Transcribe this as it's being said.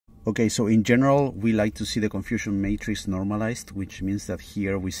Okay, so in general, we like to see the confusion matrix normalized, which means that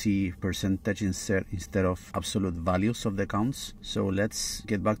here we see percentage instead of absolute values of the counts. So let's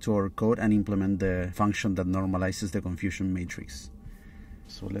get back to our code and implement the function that normalizes the confusion matrix.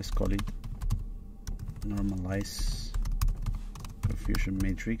 So let's call it normalize confusion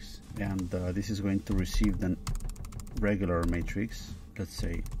matrix, and this is going to receive the regular matrix. Let's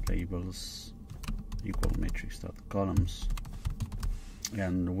say labels equal matrix dot columns.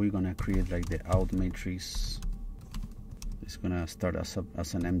 And we're gonna create like the out matrix. It's gonna start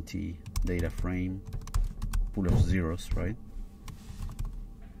as an empty data frame full of zeros, right?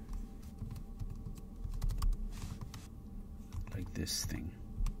 Like this thing.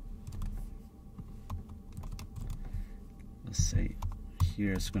 Let's say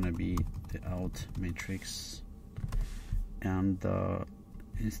here it's gonna be the out matrix, and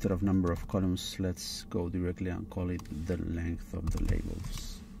instead of number of columns, let's go directly and call it the length of the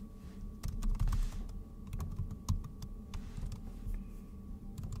labels.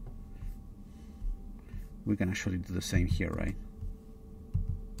 We can actually do the same here, right?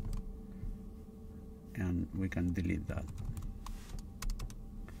 And we can delete that.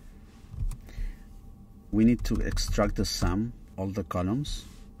 We need to extract the sum of the columns,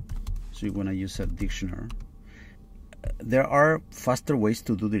 so you're going to use a dictionary. There are faster ways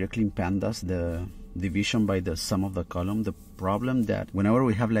to do directly in pandas the division by the sum of the column. The problem that whenever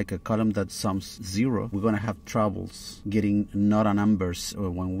we have like a column that sums 0, we're going to have troubles getting not a numbers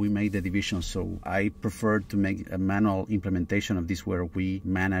when we make the division. So I prefer to make a manual implementation of this, where we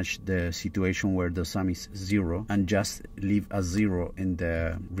manage the situation where the sum is 0 and just leave a 0 in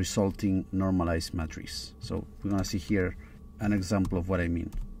the resulting normalized matrix. So we're going to see here an example of what I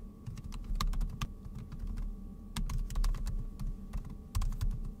mean.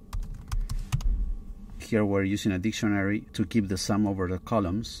 Here we're using a dictionary to keep the sum over the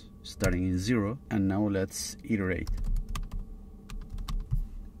columns starting in 0, and now let's iterate.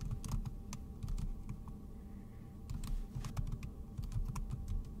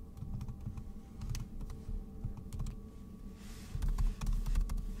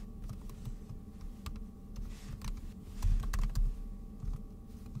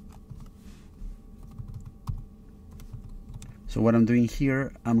 So what I'm doing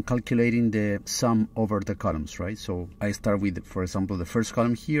here, I'm calculating the sum over the columns, right? So I start with, for example, the first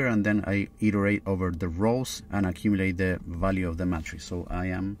column here, and then I iterate over the rows and accumulate the value of the matrix. So I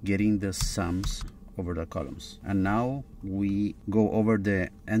am getting the sums over the columns. And now we go over the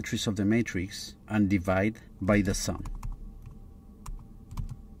entries of the matrix and divide by the sum.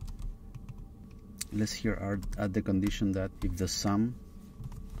 Let's here add the condition that if the sum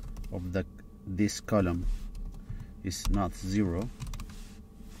of this column is not 0,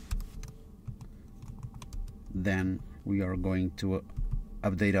 then we are going to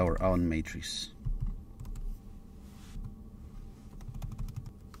update our own matrix.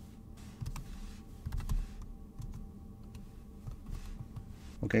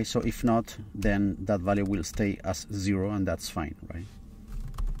 Okay, so if not, then that value will stay as 0, and that's fine, right?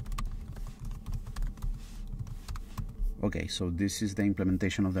 Okay, so this is the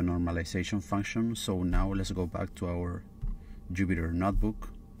implementation of the normalization function. So now let's go back to our Jupyter notebook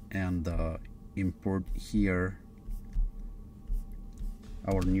and import here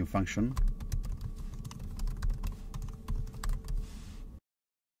our new function.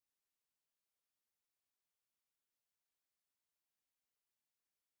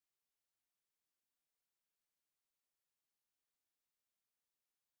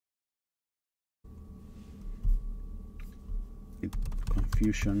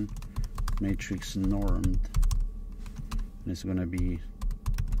 Confusion matrix normed, and it's going to be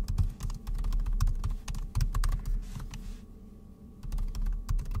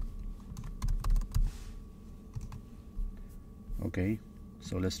okay.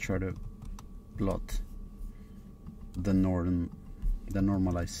 So let's try to plot the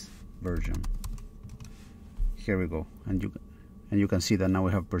normalized version. Here we go, and you can see that now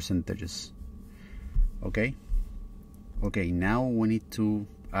we have percentages. Okay. Okay, now we need to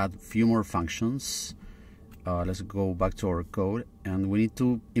add a few more functions. Let's go back to our code, and we need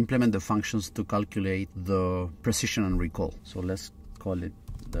to implement the functions to calculate the precision and recall. So let's call it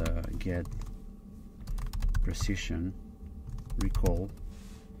the get precision recall,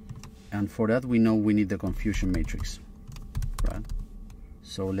 and for that we know we need the confusion matrix, right?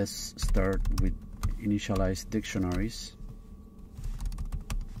 So let's start with Initialize Dictionaries.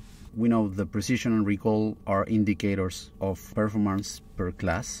 We know the precision and recall are indicators of performance per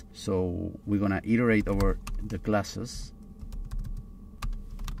class, so we're gonna iterate over the classes.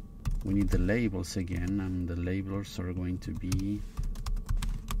 We need the labels again, and the labels are going to be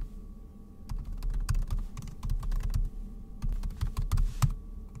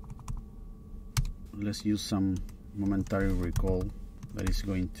let's use some momentary recall that is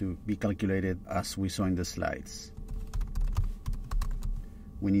going to be calculated as we saw in the slides.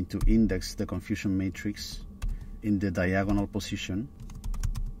 We need to index the confusion matrix in the diagonal position.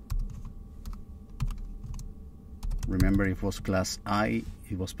 Remember, if it was class I,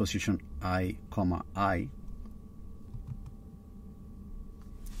 it was position I, comma I.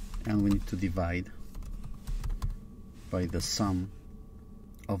 And we need to divide by the sum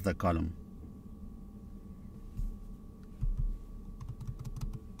of the column.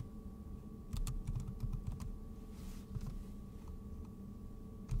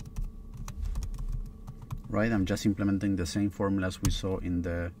 Right, I'm just implementing the same formulas we saw in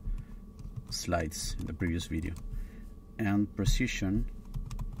the slides in the previous video. And precision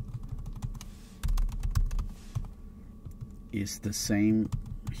is the same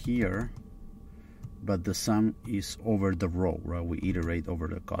here, but the sum is over the row, right? We iterate over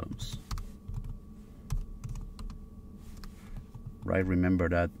the columns. Right, remember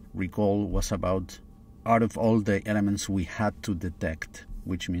that recall was about out of all the elements we had to detect,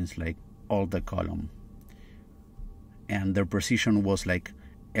 which means like all the column. And their precision was like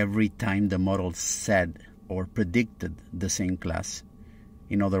every time the model said or predicted the same class.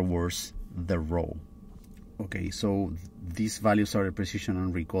 In other words, the row. Okay, so these values are the precision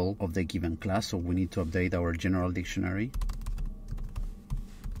and recall of the given class, so we need to update our general dictionary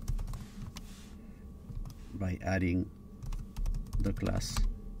by adding the class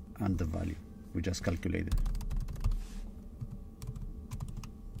and the value we just calculated.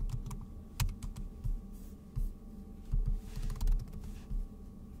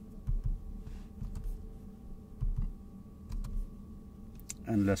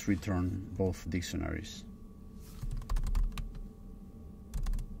 And let's return both dictionaries.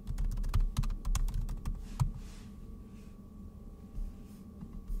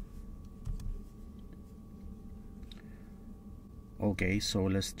 Okay, so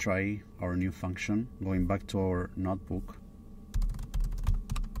let's try our new function. Going back to our notebook.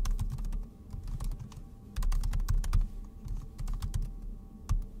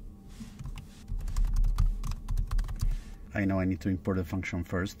 I know I need to import the function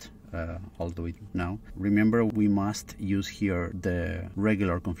first. I'll do it now. Remember, we must use here the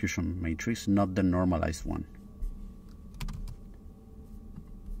regular confusion matrix, not the normalized one.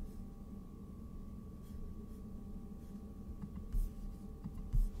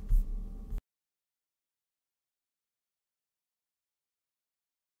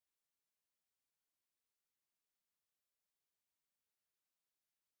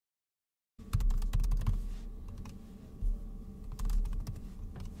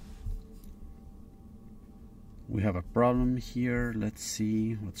 We have a problem here. Let's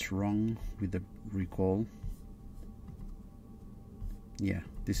see what's wrong with the recall. Yeah,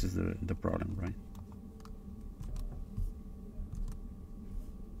 this is the problem, right?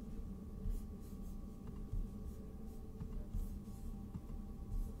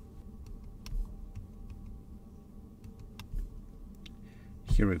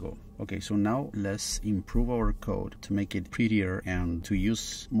 Here we go. Okay, so now let's improve our code to make it prettier and to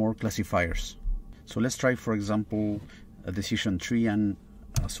use more classifiers. So let's try, for example, a decision tree and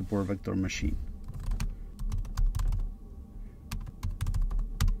a support vector machine.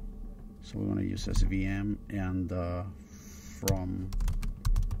 So we want to use SVM and from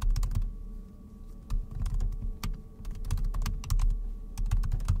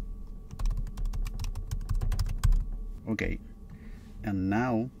okay, and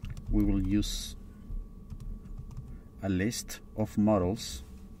now we will use a list of models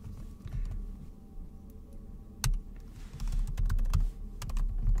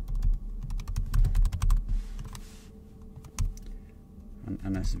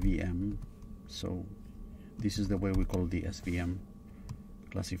an SVM. So this is the way we call the SVM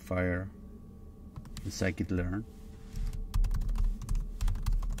classifier in scikit-learn.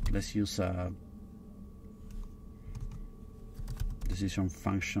 Let's use a decision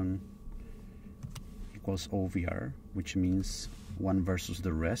function equals OVR, which means one versus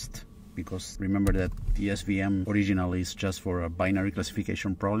the rest, because remember that the SVM originally is just for a binary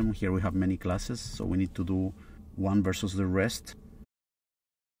classification problem. Here we have many classes, so we need to do one versus the rest.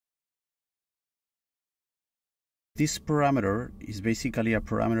 This parameter is basically a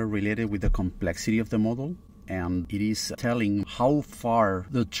parameter related with the complexity of the model, and it is telling how far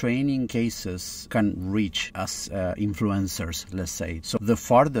the training cases can reach as influencers, let's say. So the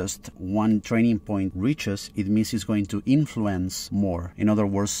farthest one training point reaches, it means it's going to influence more. In other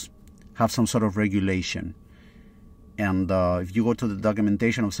words, have some sort of regulation. And if you go to the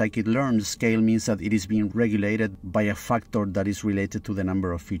documentation of scikit-learn, scale means that it is being regulated by a factor that is related to the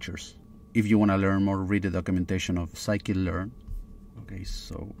number of features. if you want to learn more, read the documentation of scikit-learn. Okay,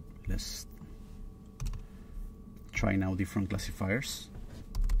 so let's try now different classifiers.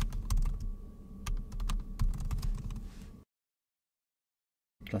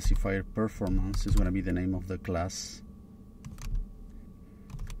 Classifier performance is going to be the name of the class.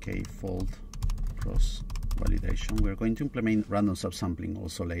 K-fold cross validation. We're going to implement random subsampling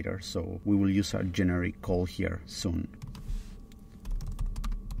also later, so we will use our generic call here soon.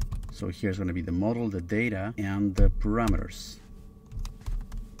 So here's going to be the model, the data, and the parameters.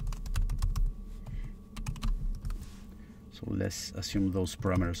 So let's assume those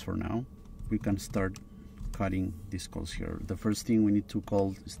parameters for now. We can start cutting these calls here. The first thing we need to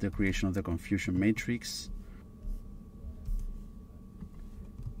call is the creation of the confusion matrix.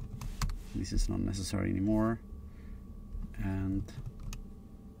 This is not necessary anymore. And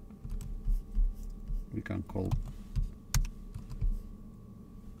we can call,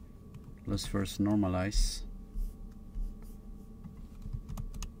 let's first normalize.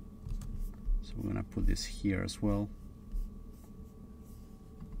 So we're going to put this here as well.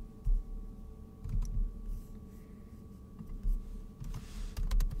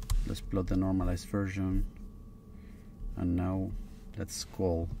 Let's plot the normalized version, and now let's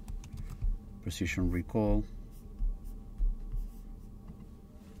call precision recall.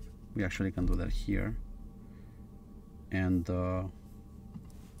 We actually can do that here, and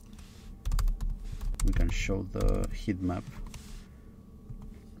we can show the heat map,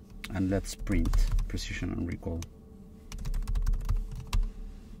 and let's print precision and recall.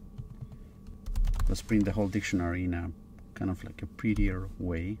 Let's print the whole dictionary in a kind of like a prettier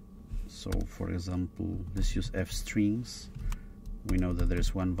way. So for example, let's use f strings. We know that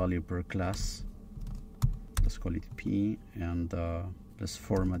there's one value per class. Let's call it p, and let's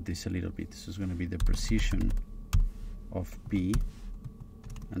format this a little bit. This is going to be the precision of p,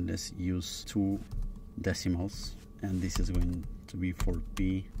 and let's use 2 decimals, and this is going to be for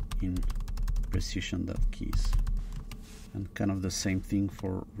p in precision.keys, and kind of the same thing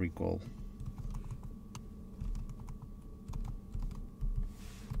for recall.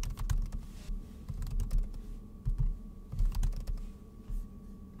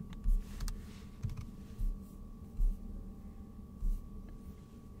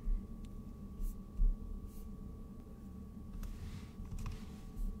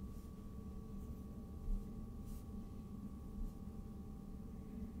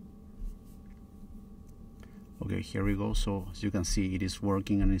 Okay, here we go. So as you can see, it is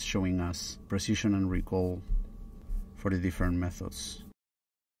working and it's showing us precision and recall for the different methods.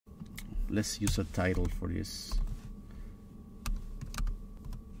 Let's use a title for this.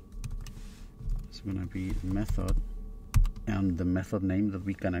 It's gonna be method, and the method name that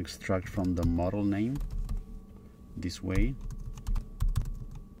we can extract from the model name this way,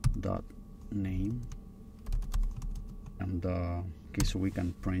 dot name, and okay, so we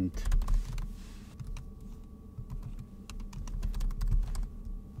can print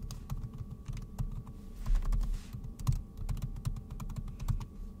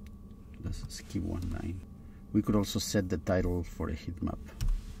skip one line. We could also set the title for a heat map,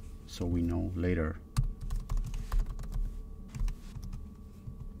 so we know later.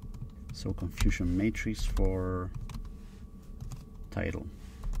 So confusion matrix for title,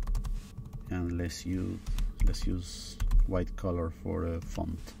 and let's use white color for a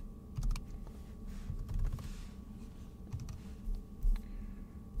font.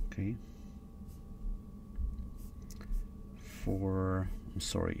 Okay. For, I'm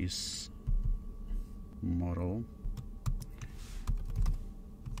sorry, is model